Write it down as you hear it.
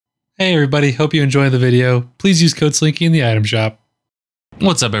Hey everybody, hope you enjoy the video. Please use code Sliinky in the item shop.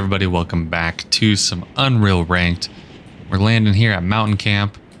 What's up everybody, welcome back to some Unreal Ranked. We're landing here at Mountain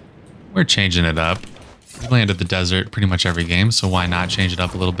Camp. We're changing it up. We land at the desert pretty much every game, so why not change it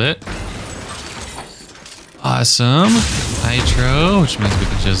up a little bit? Awesome. Nitro, which means we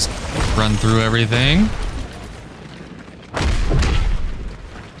can just run through everything.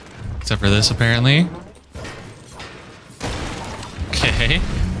 Except for this apparently. Okay.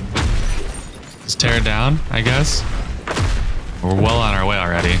 Just tear it down, I guess. We're well on our way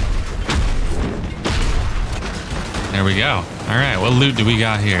already. There we go. All right, what loot do we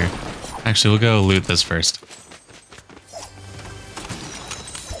got here? Actually, we'll go loot this first.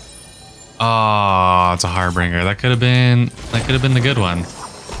 Oh, it's a Harbinger. That could have been the good one.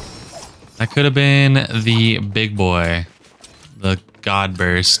 That could have been the big boy, the God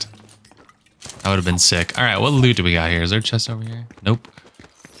Burst. That would have been sick. All right, what loot do we got here? Is there a chest over here? Nope.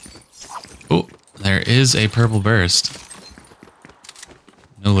 Oh, there is a purple burst.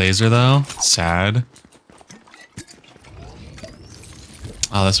 No laser though. Sad.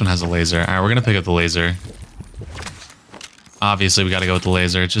 Oh, this one has a laser. All right, we're gonna pick up the laser. Obviously, we gotta go with the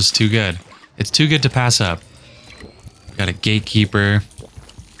laser. It's just too good. It's too good to pass up. We got a gatekeeper.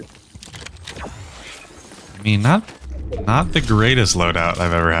 I mean, not the greatest loadout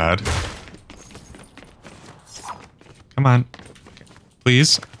I've ever had. Come on,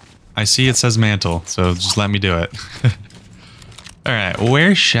 please. I see it says mantle, so just let me do it. All right,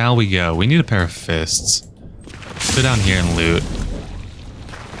 where shall we go? We need a pair of fists. Go down here and loot.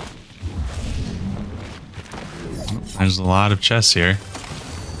 There's a lot of chests here.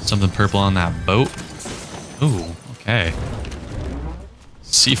 Something purple on that boat. Ooh, okay.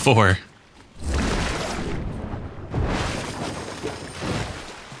 C4.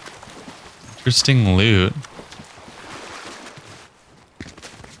 Interesting loot.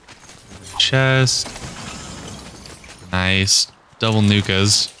 Chest. Nice. Double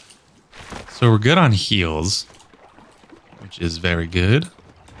nukas. So we're good on heals, which is very good.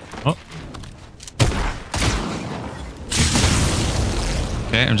 Oh.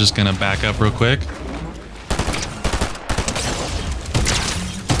 Okay, I'm just gonna back up real quick.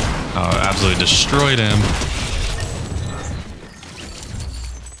 Oh, absolutely destroyed him.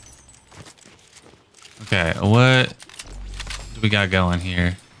 Okay, what do we got going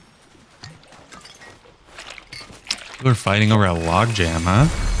here? We're fighting over a logjam, huh?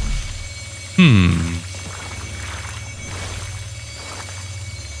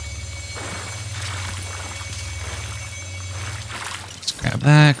 Let's grab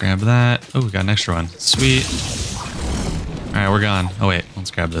that, grab that. Oh, we got an extra one. Sweet. All right, we're gone. Oh, wait.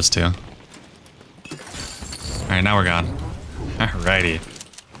 Let's grab this too. All right, now we're gone. Alrighty.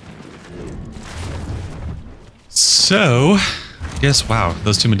 So, I guess, wow,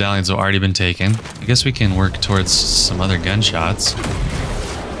 those two medallions have already been taken. I guess we can work towards some other gunshots.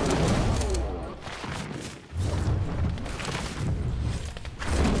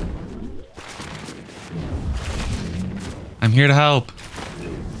 I'm here to help.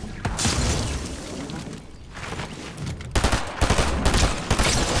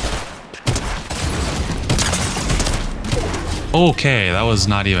 Okay, that was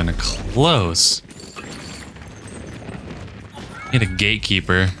not even close. Need a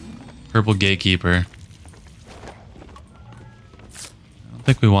gatekeeper. Purple gatekeeper. I don't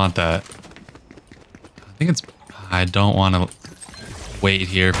think we want that. I think it's... I don't want to wait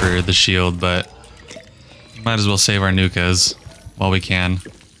here for the shield, but might as well save our nukas while we can.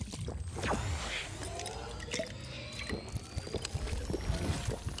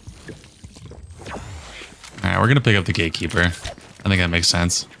 Alright, we're gonna pick up the gatekeeper. I think that makes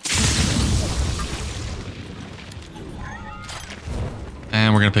sense.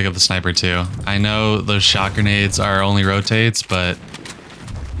 And we're gonna pick up the sniper too. I know those shot grenades are only rotates, but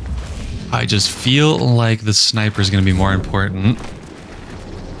I just feel like the sniper is gonna be more important.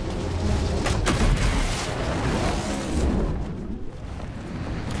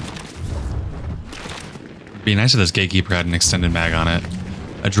 It'd be nice if this gatekeeper had an extended mag on it.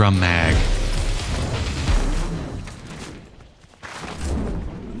 A drum mag.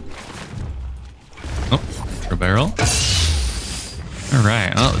 Oh, for a barrel.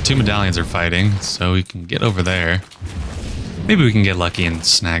 Alright, well, the two medallions are fighting, so we can get over there. Maybe we can get lucky and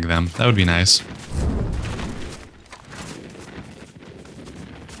snag them. That would be nice.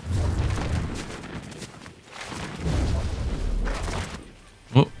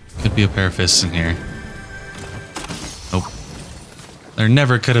 Oh, could be a pair of fists in here. Nope. There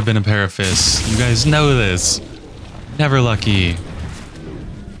never could have been a pair of fists. You guys know this. Never lucky.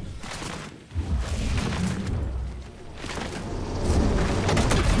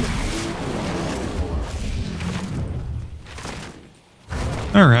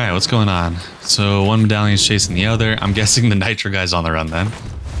 what's going on? So one medallion is chasing the other. I'm guessing the nitro guy's on the run then.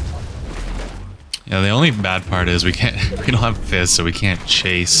 Yeah, the only bad part is we don't have fists, so we can't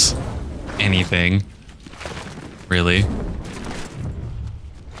chase anything. Really.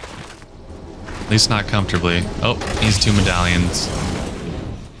 At least not comfortably. Oh, he's 2 medallions.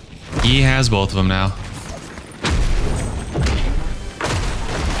 He has both of them now.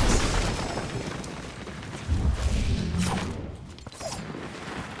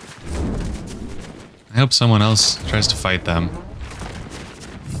 I hope someone else tries to fight them.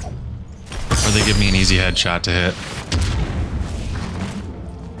 Or they give me an easy headshot to hit.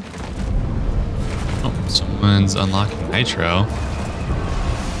 Oh, someone's unlocking nitro.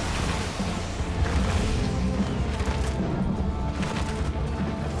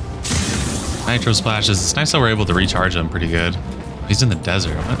 Nitro splashes. It's nice that we're able to recharge him pretty good. He's in the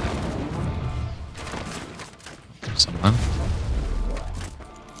desert. What? There's someone.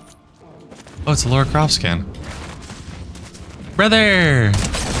 Oh, it's a Laura Croft skin. Brother!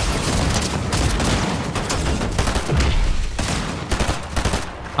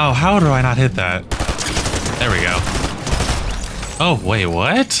 Oh, how do I not hit that? There we go. Oh, wait,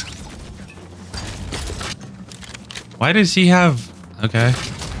 what? Why does he have... Okay.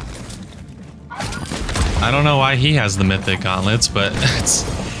 I don't know why he has the mythic gauntlets, but it's...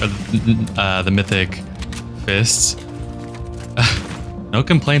 the mythic fists. No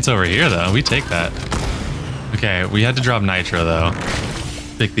complaints over here, though. We take that. Okay, we had to drop nitro, though.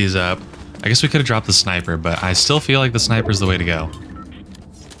 Pick these up. I guess we could have dropped the sniper, but I still feel like the sniper's the way to go.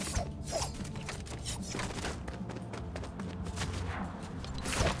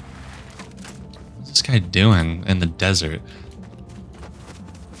 What's this guy doing in the desert?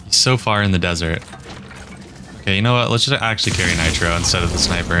 He's so far in the desert. Okay, you know what? Let's just actually carry nitro instead of the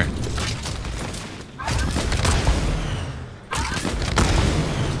sniper.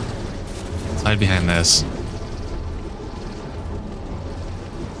 Hide behind this.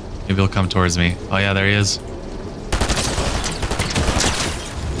 Maybe he'll come towards me. Oh yeah, there he is.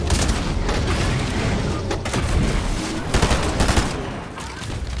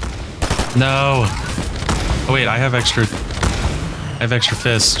 No. Oh wait, I have extra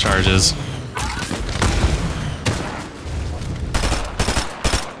fist charges.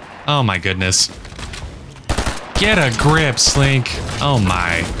 Oh my goodness. Get a grip, Slink. Oh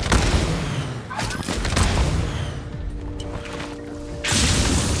my.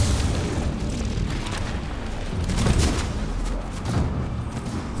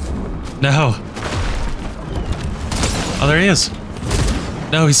 No. Oh, there he is.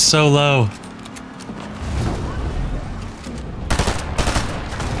 No, he's so low.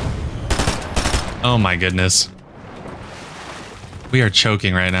 Oh my goodness. We are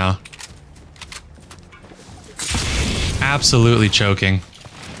choking right now. Absolutely choking.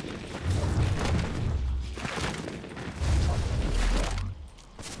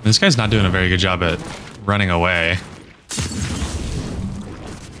 This guy's not doing a very good job at running away.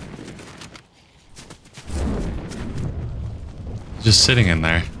 Just sitting in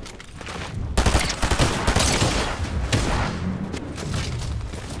there.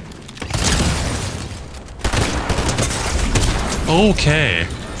 Okay.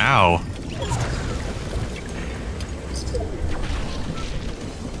 Ow.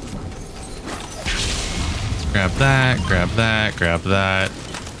 Grab that, grab that, grab that,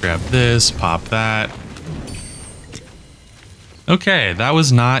 grab this, pop that. Okay, that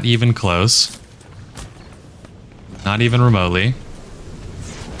was not even close. Not even remotely.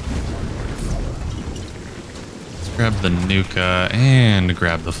 Grab the Nuka and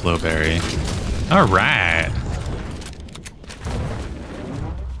grab the Flowberry. All right.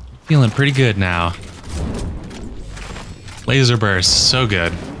 Feeling pretty good now. Laser burst, so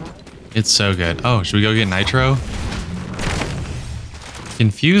good. It's so good. Oh, should we go get nitro?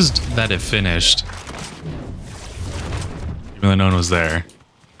 Confused that it finished. Even though no one was there.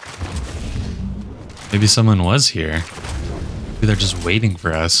 Maybe someone was here. Maybe they're just waiting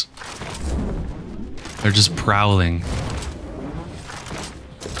for us. They're just prowling.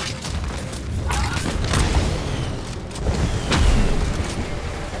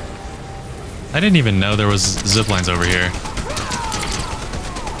 I didn't even know there was zip lines over here.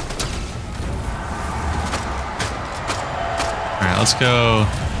 Alright, let's go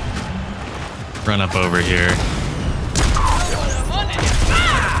run up over here.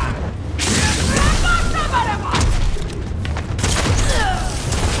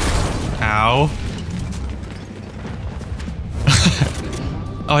 Ow.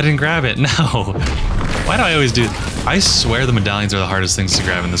 Oh, I didn't grab it. No. Why do I always do... I swear the medallions are the hardest things to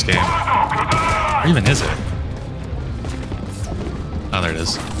grab in this game. Or even is it? Oh, there it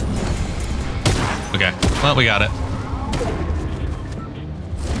is. Okay, well, we got it.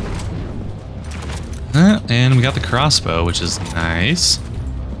 And we got the crossbow, which is nice.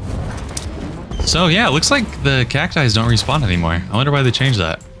 So yeah, it looks like the cacti don't respawn anymore. I wonder why they changed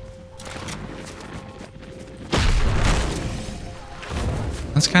that.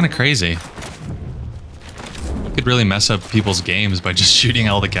 That's kind of crazy. You could really mess up people's games by just shooting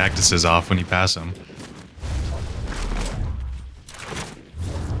all the cactuses off when you pass them.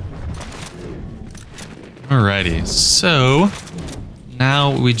 Alrighty, so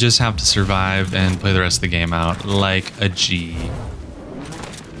now we just have to survive and play the rest of the game out like a G.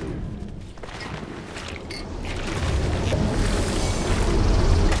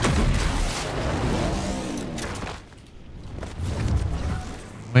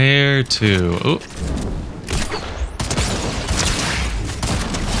 Where to? Oh.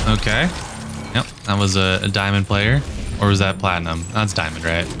 Okay. Yep, that was a diamond player. Or was that platinum? That's diamond,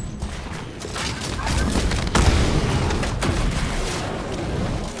 right?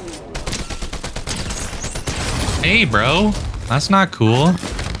 Hey, bro. That's not cool.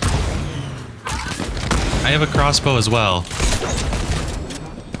 I have a crossbow as well.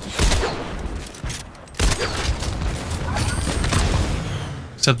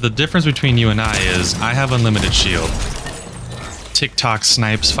 Except the difference between you and I is I have unlimited shield. TikTok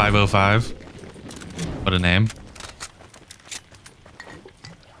Snipes 505. What a name.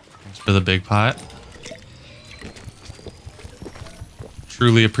 Thanks for the big pot.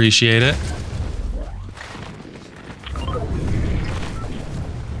 Truly appreciate it.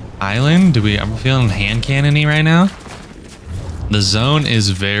 Island? I'm feeling hand cannon-y right now? The zone is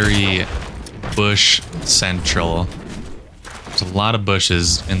very bush central. There's a lot of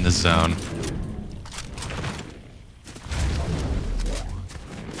bushes in the zone.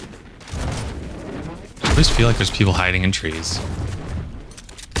 I always feel like there's people hiding in trees.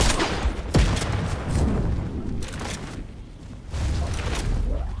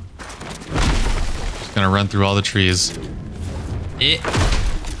 Just gonna run through all the trees.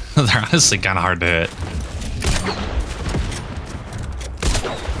 They're honestly kind of hard to hit.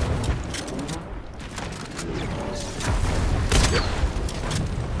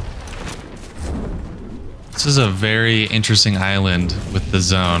 This is a very interesting island with the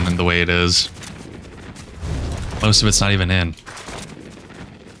zone and the way it is. Most of it's not even in.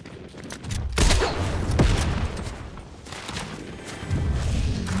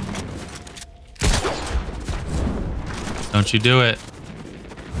 Don't you do it.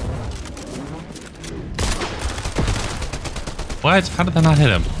 What? How did that not hit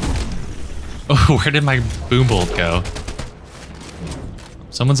him? Oh, where did my boom bolt go?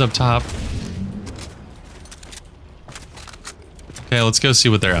 Someone's up top. Okay, let's go see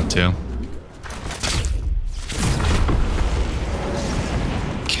what they're up to.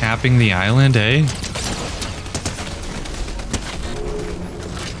 Capping the island, eh?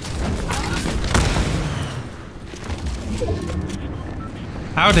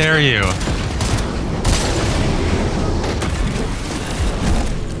 How dare you?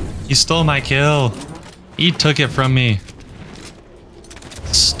 He stole my kill. He took it from me.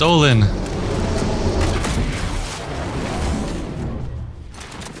 Stolen.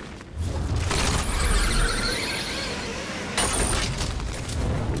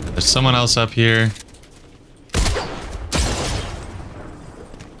 There's someone else up here.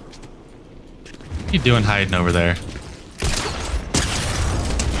 What are you doing hiding over there?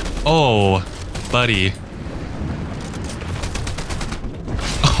 Oh, buddy.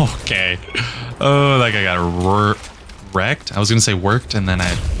 Okay. Oh, that guy got wrecked. I was gonna say worked, and then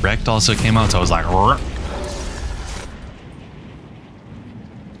wrecked also came out, so I was like,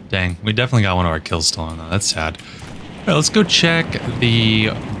 dang, we definitely got one of our kills stolen though. That's sad. All right, let's go check the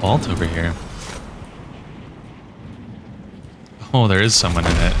vault over here. Oh, there is someone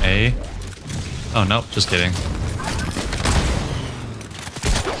in it, eh? Oh, nope, just kidding.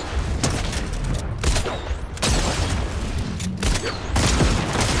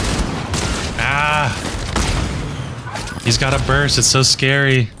 He's got a burst. It's so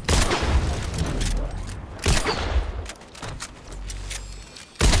scary.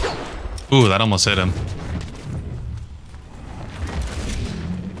 Ooh, that almost hit him.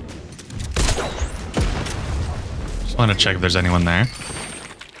 Just want to check if there's anyone there.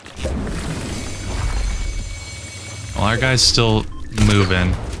 Well, our guy's still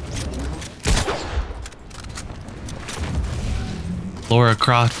moving. Laura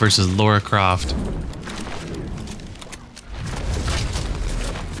Croft versus Laura Croft.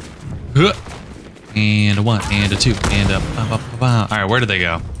 And a 1, and a 2, and a... Alright, where did they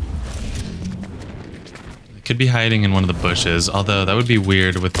go? They could be hiding in one of the bushes, although that would be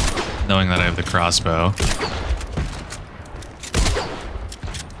weird with knowing that I have the crossbow.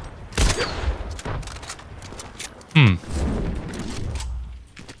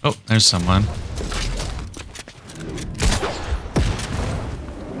 Oh, there's someone.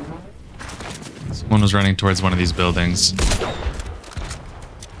 Someone was running towards one of these buildings.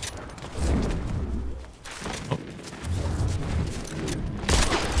 Oh.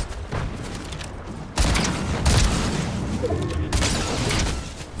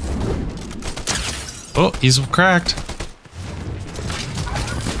 Oh, he's cracked.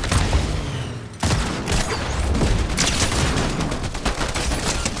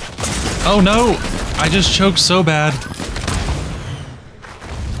 Oh no! I just choked so bad.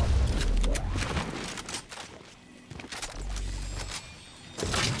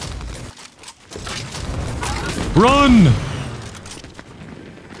 Run!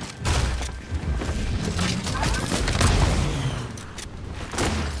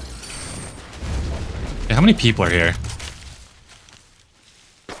 Okay, how many people are here?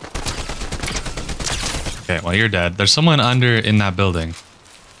 Okay, well, you're dead. There's someone under in that building.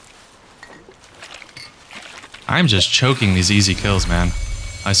 I'm just choking these easy kills, man.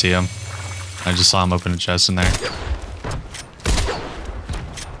 I see him. I just saw him open a chest in there.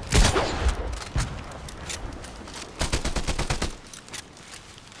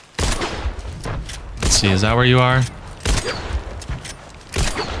 Let's see, is that where you are?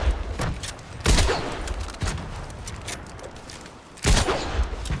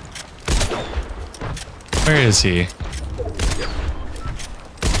 Where is he?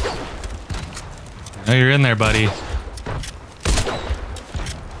 Oh, you're in there, buddy.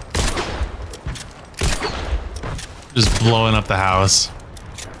 Just blowing up the house.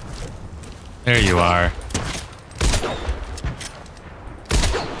 There you are.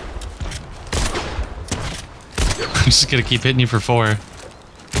 I'm just gonna keep hitting you for 4.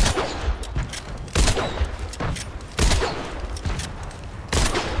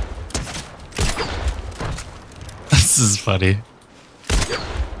 This is funny.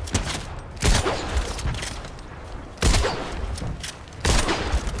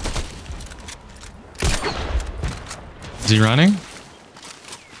 Is he running?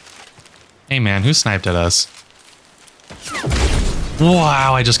 Hey man, who sniped at us?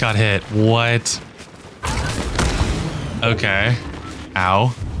 Wow, I just got hit. What? Okay.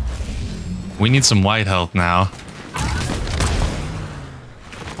 Ow. We need some white health now.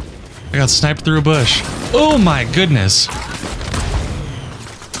 I got sniped through a bush. Oh my goodness.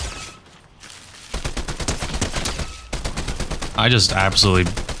 I just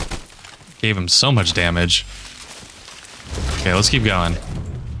absolutely gave him so much damage. Okay, let's keep going.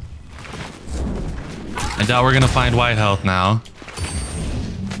 I doubt we're gonna find white health now.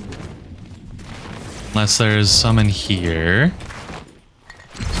 Unless there's some in here.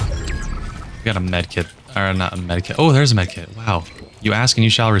 We got a med kit. Or not a med kit. Oh, there's a med kit. Wow. You ask and you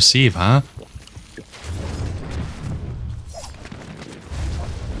shall receive, huh?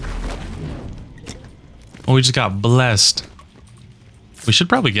 Oh, we just got blessed. We should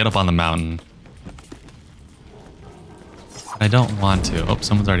probably get up on the mountain. I don't want to. Oh,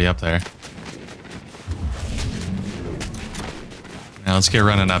 someone's already up there. Now let's get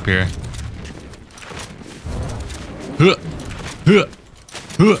running up here.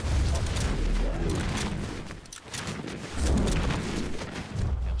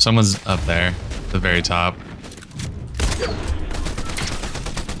 Someone's up there, at the very top.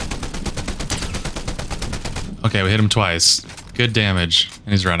 Okay, we hit him twice. Good damage.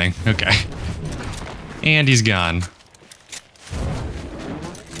 And he's running. Okay. And he's gone.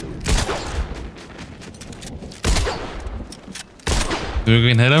 We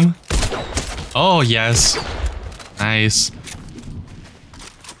can hit him? Oh, yes. Nice.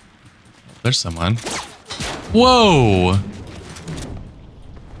 There's someone. Whoa!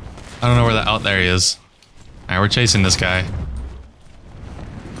 I don't know where that... Oh, there he is. Alright, we're chasing this guy.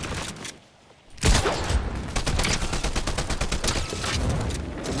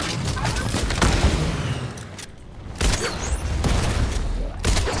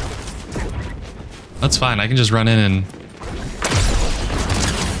 That's fine. I can just run in and...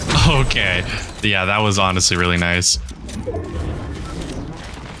 Okay. Yeah, that was honestly really nice.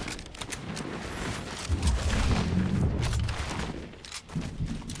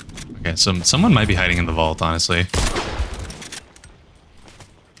 Okay, so someone might be hiding in the vault, honestly.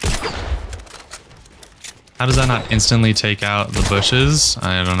 How does that not instantly take out the bushes?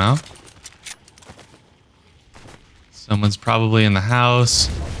 I don't know. Someone's probably in the house.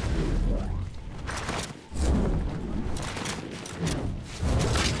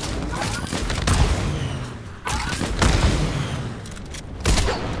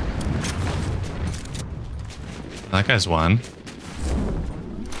 That guy's one.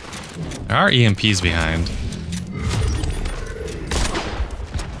 There are EMPs behind.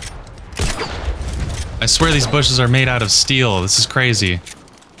 I swear these bushes are made out of steel. This is crazy.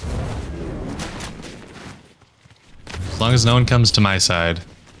 As long as no one comes to my side.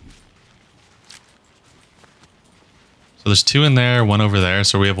 So there's 2 in there, 1 over there,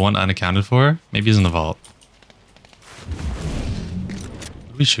 so we have 1 unaccounted for. Maybe he's in the vault.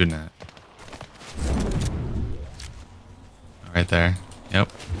 What are we shooting at? Right there.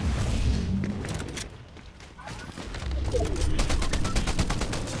 Yep.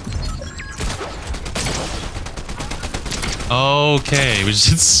 Okay, we just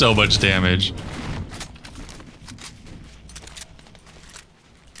did so much damage.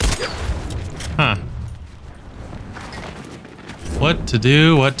 Huh. What to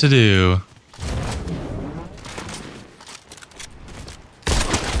do, what to do.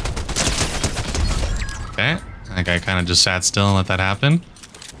 Okay, that guy kind of just sat still and let that happen.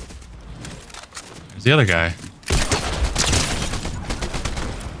 There's the other guy.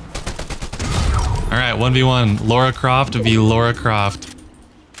 Alright, 1v1. Laura Croft v. Laura Croft.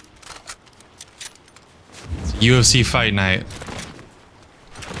 It's UFC fight night.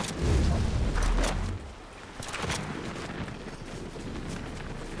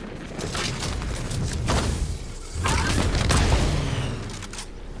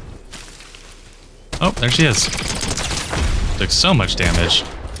 Oh, there she is. Took so much damage.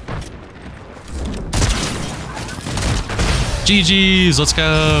 GG's, let's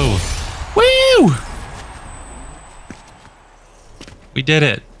go. Woo! We did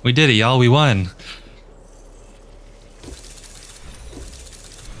it. We did it, y'all. We won.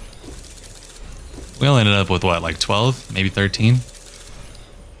 We only ended up with what, like 12? Maybe 13?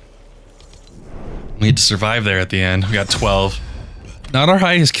 We had to survive there at the end. We got 12. Not our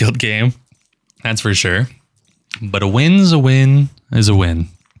highest killed game. That's for sure. But a win's a win is a win.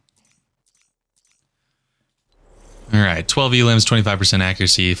 Alright, 12 elims, 25%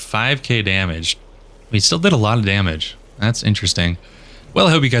 accuracy, 5k damage. We still did a lot of damage. That's interesting. Well,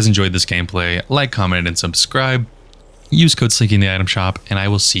 I hope you guys enjoyed this gameplay. Like, comment, and subscribe. Use code Sliinky in the item shop, and I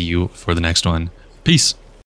will see you for the next one. Peace.